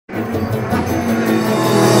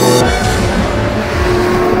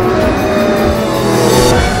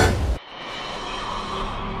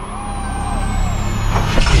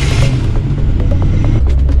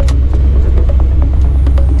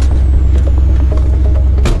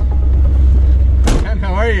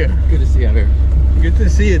to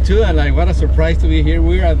see it too, and like what a surprise to be here.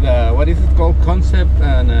 We're at the, what is it called, Concept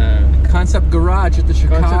Garage at the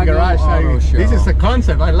Chicago Auto Show. This is a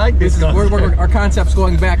concept. I like this. Our concept's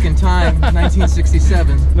going back in time,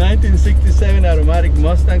 1967. 1967 automatic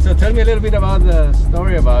Mustang. So tell me a little bit about the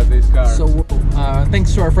story about this car. So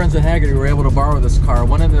thanks to our friends at Hagerty, we were able to borrow this car.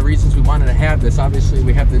 One of the reasons we wanted to have this, obviously,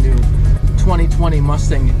 we have the new 2020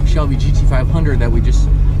 Mustang Shelby GT500 that we just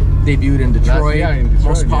debuted in Detroit.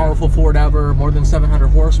 Most powerful Ford ever, more than 700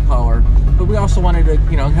 horsepower. But we also wanted to,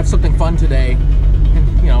 have something fun today,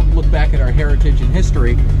 and look back at our heritage and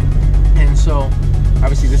history. And so,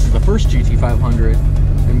 obviously, this is the first GT500.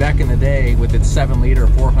 And back in the day, with its 7-liter,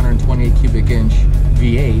 428 cubic inch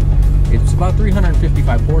V8, it's about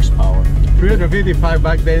 355 horsepower. 355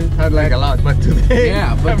 back then had like a lot, but today,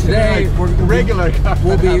 today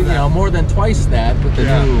we'll be more than twice that with the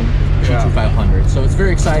new GT500. So it's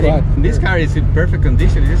very exciting. But this car is in perfect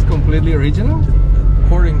condition. Is this completely original?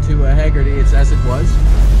 According to Hagerty, it's as it was.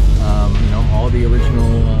 All the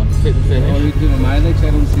original fit and finish. Only to the mileage,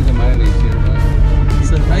 I don't see the mileage here. But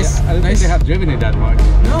it's a nice. I don't think they have driven it that much.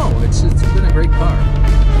 No, it's been a great car.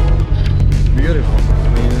 Beautiful. I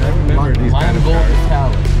mean, I remember these kind of cars.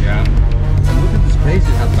 Metallic. Yeah. And look at the space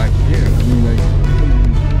it has back here. I mean, like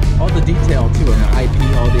all the detail too, and the IP,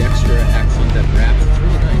 all the extra accent that wraps. It's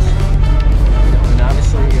really nice. And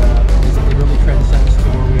obviously, it really transcends to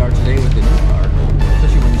where we are today with the new car,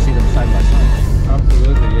 especially when you see them side by side.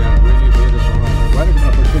 Absolutely, yeah, really beautiful. What an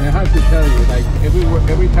opportunity! I have to tell you, like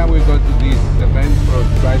every time we go to these events for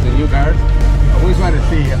try the new cars, I always want to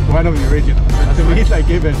see one of the originals. And to me, it's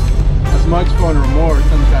like even as much fun or more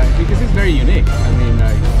sometimes because it's very unique. I mean,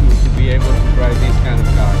 like to be able to drive these kind of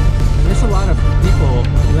cars. And there's a lot of people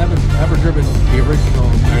who haven't ever driven the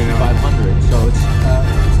original GT500, so it's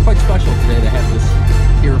quite special today to have this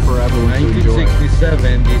here for everyone to enjoy.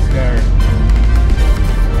 1967, this car.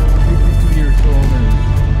 52 years old.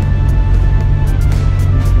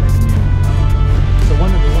 So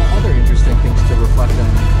one of the other interesting things to reflect on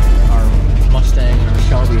our Mustang and our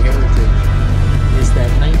Shelby heritage is that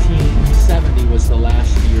 1970 was the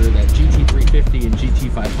last year that GT350 and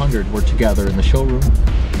GT500 were together in the showroom,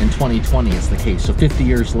 and 2020 is the case. So 50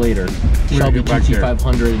 years later, Shelby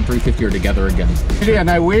GT500 and 350 are together again. And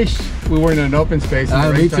I wish we were in an open space.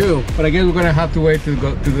 Me too. But I guess we're going to have to wait to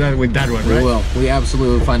go to do that with that one, right? We will. We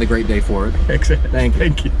absolutely will find a great day for it. Excellent. Thank you.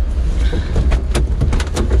 Thank you.